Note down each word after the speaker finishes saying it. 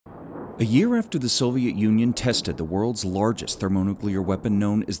A year after the Soviet Union tested the world's largest thermonuclear weapon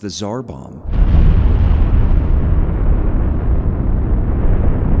known as the Tsar Bomb,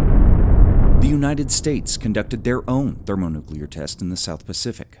 the United States conducted their own thermonuclear test in the South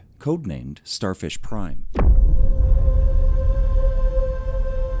Pacific, codenamed Starfish Prime.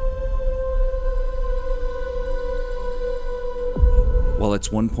 While its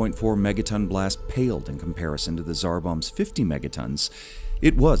 1.4 megaton blast paled in comparison to the Tsar Bomb's 50 megatons,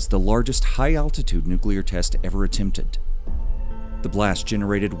 it was the largest high-altitude nuclear test ever attempted. The blast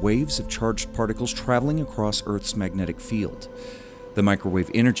generated waves of charged particles traveling across Earth's magnetic field. The microwave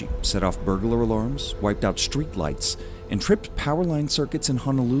energy set off burglar alarms, wiped out street lights, and tripped power line circuits in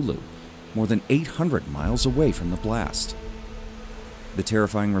Honolulu, more than 800 miles away from the blast. The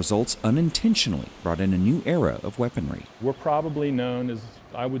terrifying results unintentionally brought in a new era of weaponry. We're probably known as,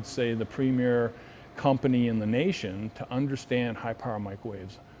 I would say, the premier company in the nation to understand high-power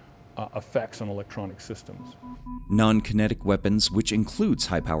microwaves effects on electronic systems. Non-kinetic weapons, which includes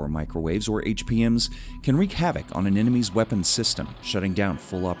high-power microwaves or HPMs, can wreak havoc on an enemy's weapons system, shutting down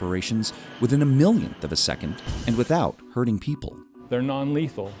full operations within a millionth of a second and without hurting people. They're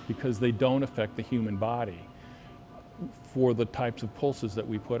non-lethal because they don't affect the human body for the types of pulses that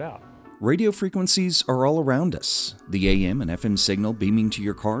we put out. Radio frequencies are all around us. The AM and FM signal beaming to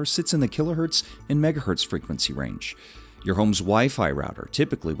your car sits in the kilohertz and megahertz frequency range. Your home's Wi-Fi router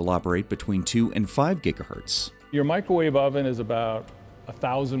typically will operate between 2 and 5 gigahertz. Your microwave oven is about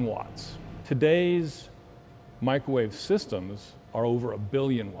 1,000 watts. Today's microwave systems are over 1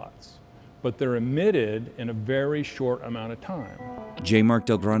 billion watts, but they're emitted in a very short amount of time. J. Mark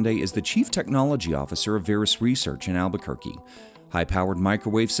Del Grande is the Chief Technology Officer of Veris Research in Albuquerque. High-powered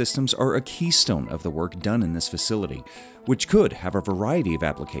microwave systems are a keystone of the work done in this facility, which could have a variety of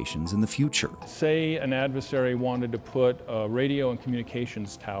applications in the future. Say an adversary wanted to put a radio and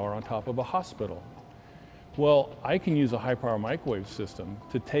communications tower on top of a hospital. Well, I can use a high-power microwave system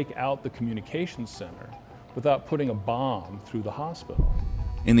to take out the communications center without putting a bomb through the hospital.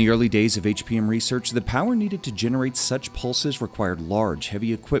 In the early days of HPM research, the power needed to generate such pulses required large,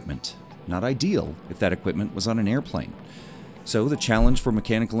 heavy equipment. Not ideal if that equipment was on an airplane. So the challenge for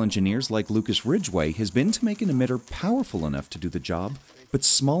mechanical engineers like Lucas Ridgway has been to make an emitter powerful enough to do the job, but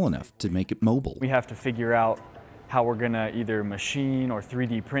small enough to make it mobile. We have to figure out how we're going to either machine or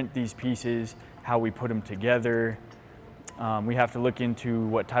 3D print these pieces, how we put them together. We have to look into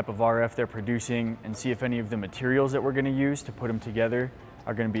what type of RF they're producing and see if any of the materials that we're going to use to put them together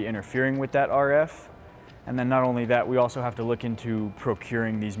are going to be interfering with that RF. And then not only that, we also have to look into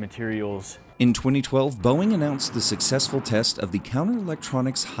procuring these materials. In 2012, Boeing announced the successful test of the Counter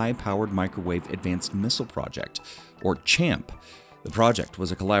Electronics High-Powered Microwave Advanced Missile Project, or CHAMP. The project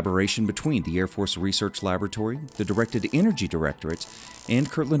was a collaboration between the Air Force Research Laboratory, the Directed Energy Directorate, and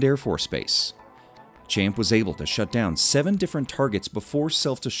Kirtland Air Force Base. CHAMP was able to shut down 7 different targets before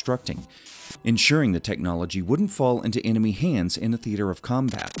self-destructing, ensuring the technology wouldn't fall into enemy hands in a theater of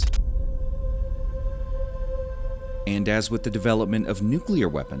combat. And as with the development of nuclear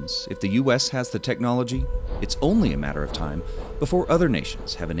weapons, if the US has the technology, it's only a matter of time before other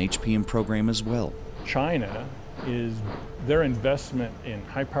nations have an HPM program as well. China is their investment in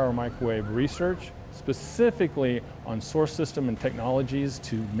high-power microwave research, specifically on source system and technologies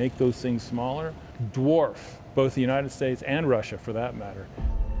to make those things smaller, dwarf both the United States and Russia for that matter.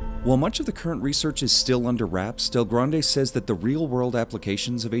 While much of the current research is still under wraps, Del Grande says that the real-world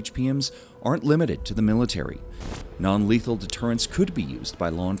applications of HPMs aren't limited to the military. Non-lethal deterrence could be used by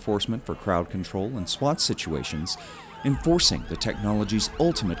law enforcement for crowd control and SWAT situations, enforcing the technology's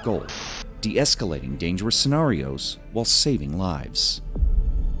ultimate goal, de-escalating dangerous scenarios while saving lives.